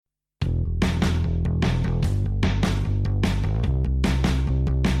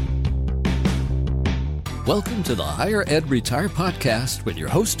Welcome to the Higher Ed Retire Podcast with your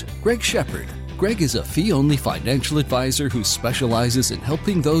host, Greg Shepard. Greg is a fee-only financial advisor who specializes in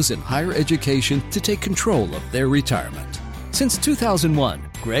helping those in higher education to take control of their retirement. Since 2001,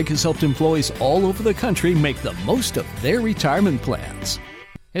 Greg has helped employees all over the country make the most of their retirement plans.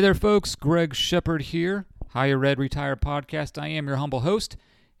 Hey there, folks. Greg Shepard here, Higher Ed Retire Podcast. I am your humble host,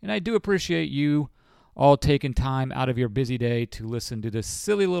 and I do appreciate you all taking time out of your busy day to listen to this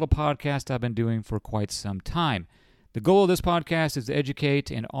silly little podcast I've been doing for quite some time. The goal of this podcast is to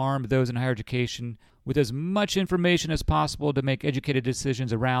educate and arm those in higher education with as much information as possible to make educated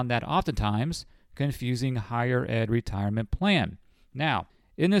decisions around that oftentimes confusing higher ed retirement plan. Now,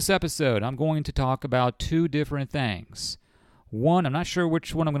 in this episode, I'm going to talk about two different things. One, I'm not sure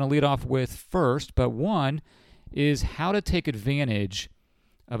which one I'm going to lead off with first, but one is how to take advantage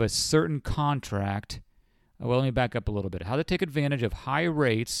of a certain contract. Well, let me back up a little bit. How to take advantage of high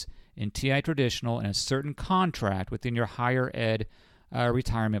rates in TI traditional and a certain contract within your higher ed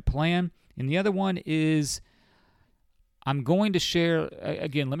retirement plan. And the other one is I'm going to share,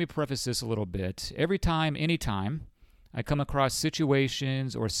 again, let me preface this a little bit. Every time, anytime, I come across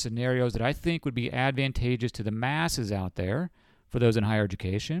situations or scenarios that I think would be advantageous to the masses out there for those in higher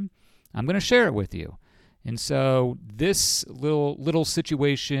education, I'm going to share it with you. And so this little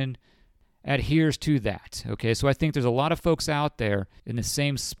situation adheres to that. Okay, so I think there's a lot of folks out there in the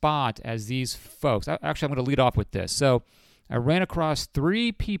same spot as these folks. Actually, I'm going to lead off with this. So I ran across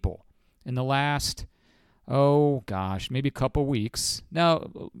three people in the last, maybe a couple weeks.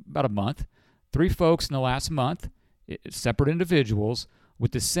 No, about a month. Three folks in the last month, separate individuals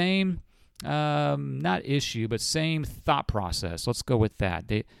with the same, not issue, but same thought process. Let's go with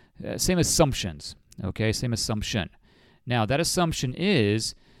that. Same assumptions. Okay, same assumption. Now, that assumption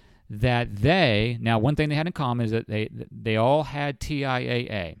is that one thing they had in common is that they all had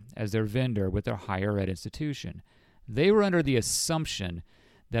TIAA as their vendor with their higher ed institution. They were under the assumption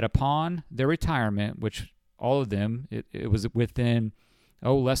that upon their retirement, which all of them, it was within,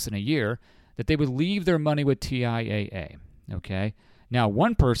 less than a year, that they would leave their money with TIAA, okay? Now,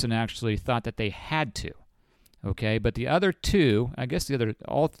 one person actually thought that they had to, okay? But the other two,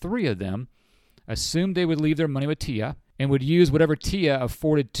 all three of them, assumed they would leave their money with TIA and would use whatever TIA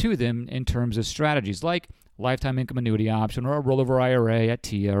afforded to them in terms of strategies like lifetime income annuity option or a rollover IRA at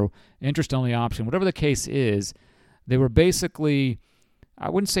TIA or interest-only option, whatever the case is. They were basically,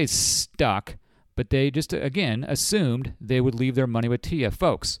 I wouldn't say stuck, but they just, again, assumed they would leave their money with TIA.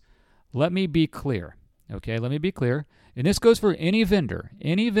 Folks, let me be clear, okay? Let me be clear. And this goes for any vendor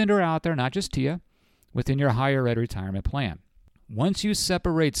out there, not just TIA, within your higher ed retirement plan. Once you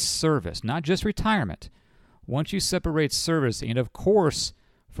separate service, not just retirement, once you separate service, and of course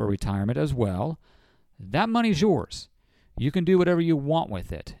for retirement as well, that money's yours. You can do whatever you want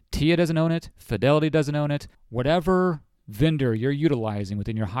with it. TIA doesn't own it. Fidelity doesn't own it. Whatever vendor you're utilizing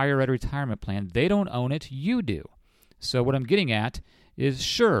within your higher ed retirement plan, they don't own it. You do. So what I'm getting at is,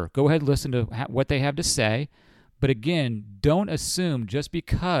 sure, go ahead and listen to what they have to say. But again, don't assume just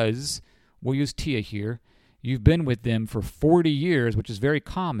because, we'll use TIA here, you've been with them for 40 years, which is very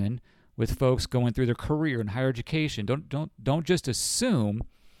common with folks going through their career in higher education. Don't just assume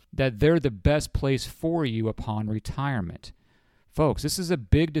that they're the best place for you upon retirement. Folks, this is a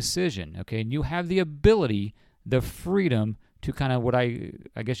big decision, okay? And you have the ability, the freedom to kind of what I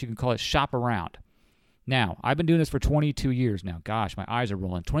guess you can call it shop around. Now, I've been doing this for 22 years now. Gosh, my eyes are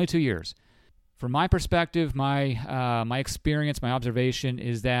rolling. 22 years. From my perspective, my experience, my observation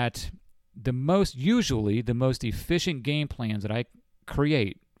is that the most efficient game plans that I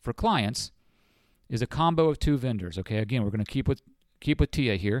create for clients is a combo of two vendors. Okay, again, we're going to keep with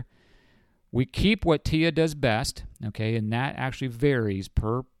TIA here. We keep what TIA does best, okay, and that actually varies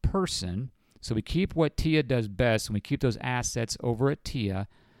per person. So we keep what TIA does best, and we keep those assets over at TIA.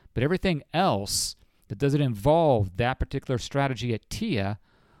 But everything else that doesn't involve that particular strategy at TIA,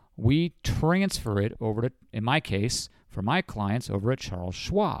 we transfer it over to, in my case, for my clients, over at Charles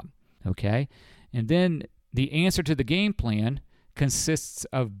Schwab. Okay, and then the answer to the game plan consists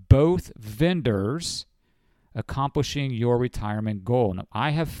of both vendors accomplishing your retirement goal. Now, I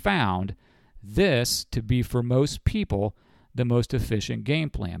have found this to be, for most people, the most efficient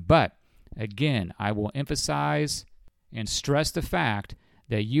game plan. But again, I will emphasize and stress the fact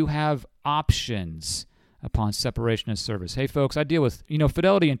that you have options upon separation of service. Hey, folks, I deal with,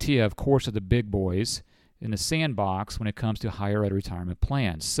 Fidelity and TIA, of course, are the big boys in the sandbox when it comes to higher ed retirement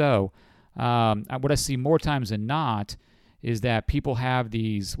plans. So what I see more times than not is that people have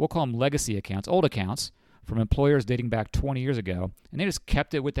these, we'll call them legacy accounts, old accounts from employers dating back 20 years ago, and they just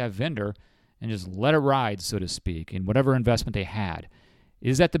kept it with that vendor and just let it ride, so to speak, in whatever investment they had.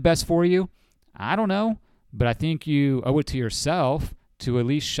 Is that the best for you? I don't know, but I think you owe it to yourself to at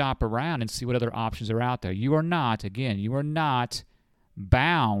least shop around and see what other options are out there. You are not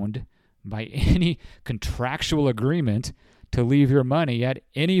bound by any contractual agreement to leave your money at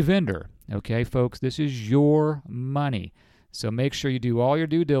any vendor. Okay, folks, this is your money. So make sure you do all your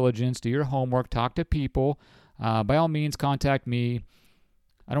due diligence, do your homework, talk to people. By all means, contact me.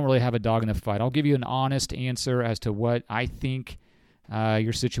 I don't really have a dog in the fight. I'll give you an honest answer as to what I think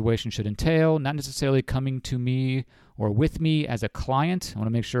your situation should entail, not necessarily coming to me or with me as a client. I want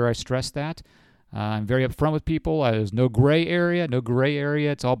to make sure I stress that. I'm very upfront with people. There's no gray area.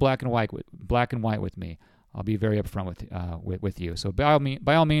 It's all black and white with me. I'll be very upfront with you. So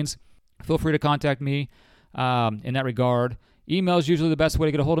by all means, feel free to contact me in that regard. Email is usually the best way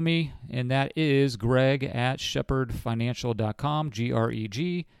to get a hold of me, and that is greg@shepardfinancial.com,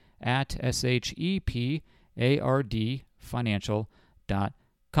 greg@shepard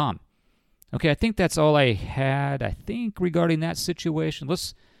financial.com. Okay, I think that's all I had, regarding that situation.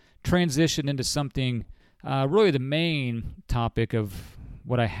 Let's transition into something, really the main topic of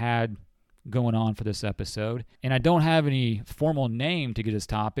what I had going on for this episode. And I don't have any formal name to get this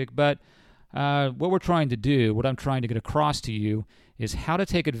topic, but what I'm trying to get across to you is how to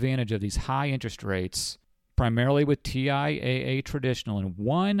take advantage of these high interest rates, primarily with TIAA Traditional in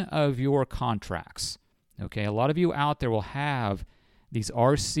one of your contracts. Okay, a lot of you out there will have these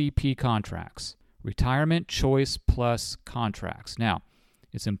RCP contracts, Retirement Choice Plus contracts. Now,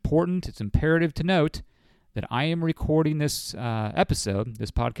 it's imperative to note that I am recording this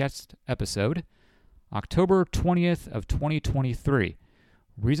podcast episode, October 20th of 2023.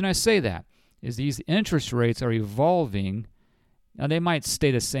 The reason I say that is these interest rates are evolving. Now, they might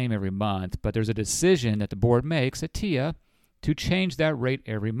stay the same every month, but there's a decision that the board makes at TIA to change that rate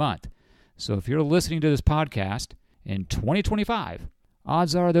every month. So if you're listening to this podcast in 2025,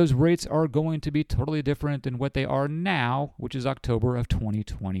 odds are those rates are going to be totally different than what they are now, which is October of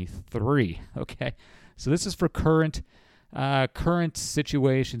 2023. Okay, so this is for current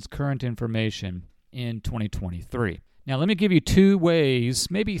situations, current information in 2023. Now, let me give you two ways,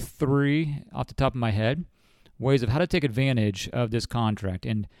 maybe three off the top of my head, ways of how to take advantage of this contract.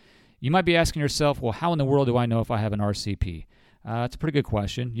 And you might be asking yourself, well, how in the world do I know if I have an RCP? It's a pretty good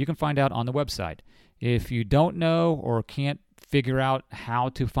question. You can find out on the website. If you don't know or can't figure out how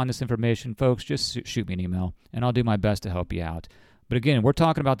to find this information, folks, just shoot me an email, and I'll do my best to help you out. But again, we're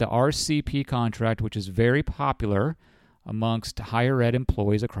talking about the RCP contract, which is very popular amongst higher ed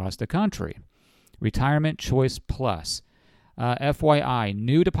employees across the country. Retirement Choice Plus. FYI,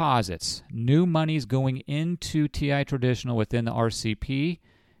 new deposits, new monies going into TI Traditional within the RCP.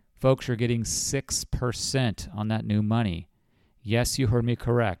 Folks, you're getting 6% on that new money. Yes, you heard me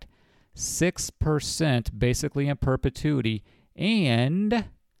correct. 6% basically in perpetuity, and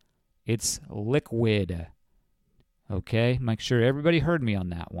it's liquid. Okay, make sure everybody heard me on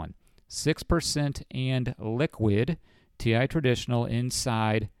that one. 6% and liquid, TI Traditional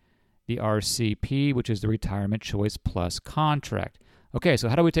inside the RCP, which is the Retirement Choice Plus contract. Okay, so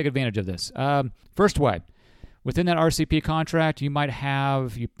how do we take advantage of this? First way, within that RCP contract, you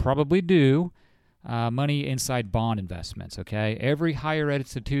probably do, money inside bond investments, okay? Every higher ed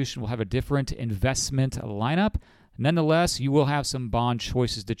institution will have a different investment lineup. Nonetheless, you will have some bond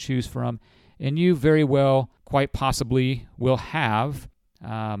choices to choose from, and you very well, quite possibly, will have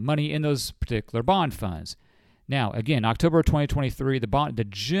money in those particular bond funds. Now, again, October 2023, the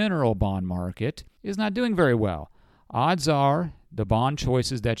general bond market is not doing very well. Odds are the bond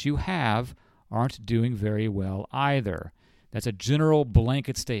choices that you have aren't doing very well either. That's a general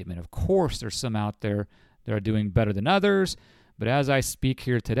blanket statement. Of course, there's some out there that are doing better than others, but as I speak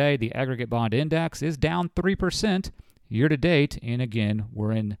here today, the aggregate bond index is down 3% year to date, and again,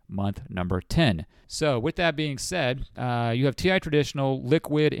 we're in month number 10. So with that being said, you have TI Traditional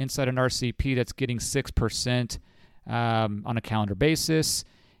liquid inside an RCP that's getting 6% on a calendar basis,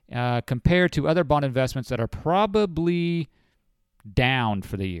 compared to other bond investments that are probably down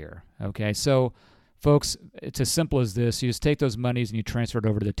for the year. Okay, so folks, it's as simple as this. You just take those monies and you transfer it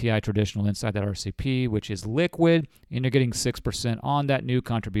over to the TI Traditional inside that RCP, which is liquid, and you're getting 6% on that new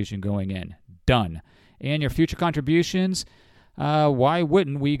contribution going in. Done. And your future contributions, why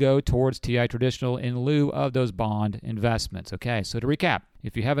wouldn't we go towards TI Traditional in lieu of those bond investments? Okay, so to recap,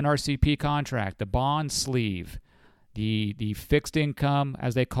 if you have an RCP contract, the bond sleeve, the fixed income,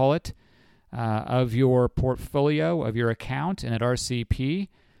 as they call it, of your portfolio, of your account in that RCP,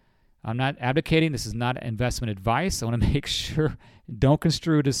 I'm not advocating. This is not investment advice. I want to make sure, don't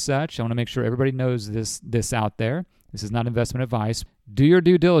construe it as such. I want to make sure everybody knows this out there. This is not investment advice. Do your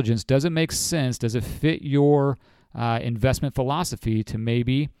due diligence. Does it make sense? Does it fit your investment philosophy to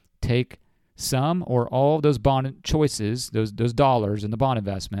maybe take some or all of those bond choices, those dollars in the bond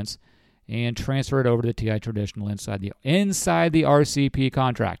investments, and transfer it over to TI Traditional inside the RCP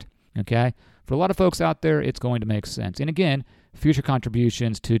contract. Okay? For a lot of folks out there, it's going to make sense. And again, future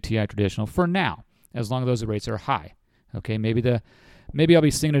contributions to TI Traditional for now, as long as those rates are high. Okay, maybe I'll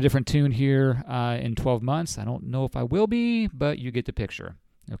be singing a different tune here in 12 months. I don't know if I will be, but you get the picture.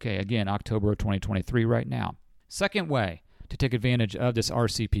 Okay, again, October of 2023 right now. Second way to take advantage of this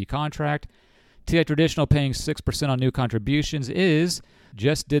RCP contract, TI Traditional paying 6% on new contributions is,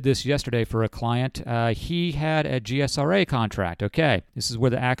 just did this yesterday for a client. He had a GSRA contract. Okay, this is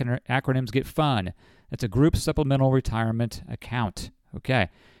where the acronyms get fun. That's a group supplemental retirement account. Okay,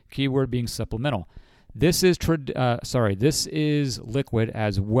 keyword being supplemental. This is liquid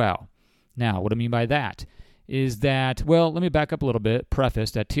as well. Now, what I mean by that is that, well, let me back up a little bit.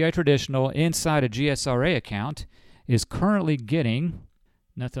 Preface that TI Traditional inside a GSRA account is currently getting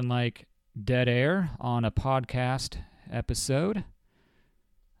nothing like dead air on a podcast episode.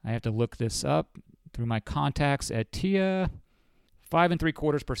 I have to look this up through my contacts at TIA.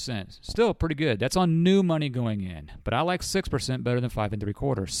 5.75%. Still pretty good. That's on new money going in, but I like 6% better than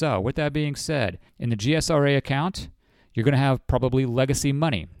 5.75%. So with that being said, in the GSRA account, you're going to have probably legacy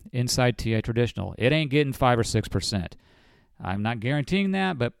money inside TI Traditional. It ain't getting 5 or 6%. I'm not guaranteeing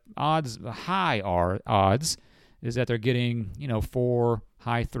that, but high odds is that they're getting 4,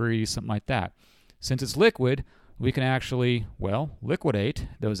 high 3s, something like that. Since it's liquid, we can actually liquidate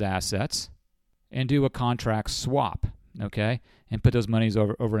those assets and do a contract swap. Okay, and put those monies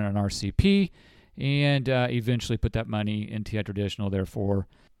over in an RCP, and eventually put that money in TI Traditional. Therefore,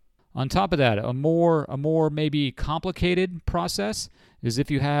 on top of that, a more maybe complicated process is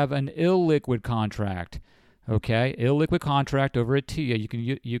if you have an illiquid contract. Okay, illiquid contract over at TIA,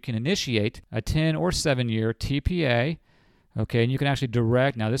 you can initiate a 10 or 7 year TPA. Okay, and you can actually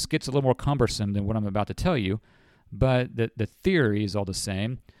direct. Now this gets a little more cumbersome than what I'm about to tell you, but the theory is all the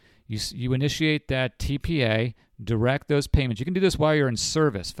same. You initiate that TPA, direct those payments. You can do this while you're in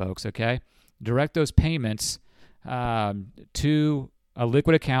service, folks, okay? Direct those payments to a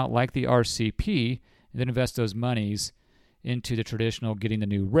liquid account like the RCP, and then invest those monies into the Traditional, getting the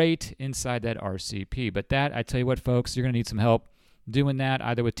new rate inside that RCP. But that, I tell you what, folks, you're going to need some help doing that,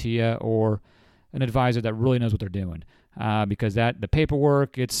 either with TIA or an advisor that really knows what they're doing, because the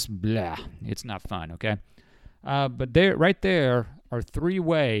paperwork, it's not fun, okay? But right there are 3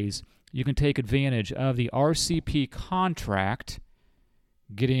 ways you can take advantage of the RCP contract,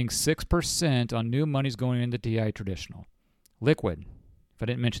 getting 6% on new monies going into TI Traditional. Liquid, if I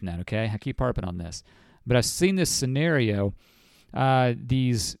didn't mention that, okay? I keep harping on this. But I've seen this scenario,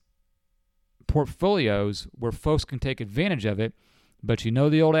 these portfolios where folks can take advantage of it, but you know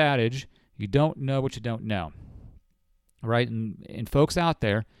the old adage, you don't know what you don't know, right? And folks out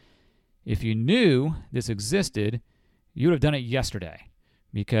there, if you knew this existed, you would have done it yesterday,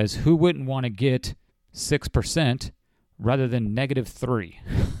 because who wouldn't want to get 6% rather than -3?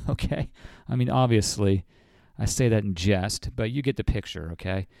 Okay? I mean, obviously, I say that in jest, but you get the picture,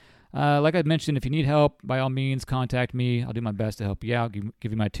 okay? Like I mentioned, if you need help, by all means, contact me. I'll do my best to help you out,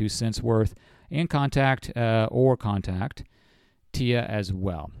 give you my 2 cents worth, and contact TIA as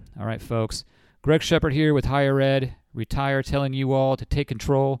well. All right, folks. Greg Shepard here with Higher Ed Retire, telling you all to take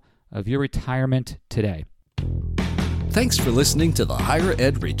control of your retirement today. Thanks for listening to the Higher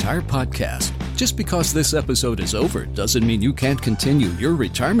Ed Retire podcast. Just because this episode is over doesn't mean you can't continue your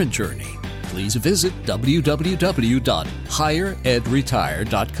retirement journey. Please visit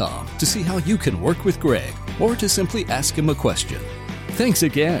www.higheredretire.com to see how you can work with Greg, or to simply ask him a question. Thanks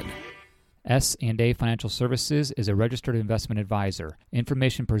again. S&A Financial Services is a registered investment advisor.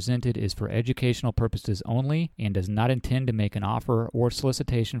 Information presented is for educational purposes only and does not intend to make an offer or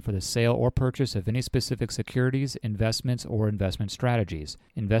solicitation for the sale or purchase of any specific securities, investments, or investment strategies.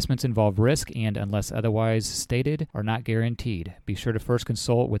 Investments involve risk and, unless otherwise stated, are not guaranteed. Be sure to first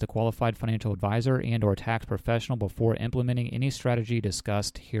consult with a qualified financial advisor and/or tax professional before implementing any strategy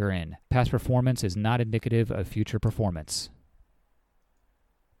discussed herein. Past performance is not indicative of future performance.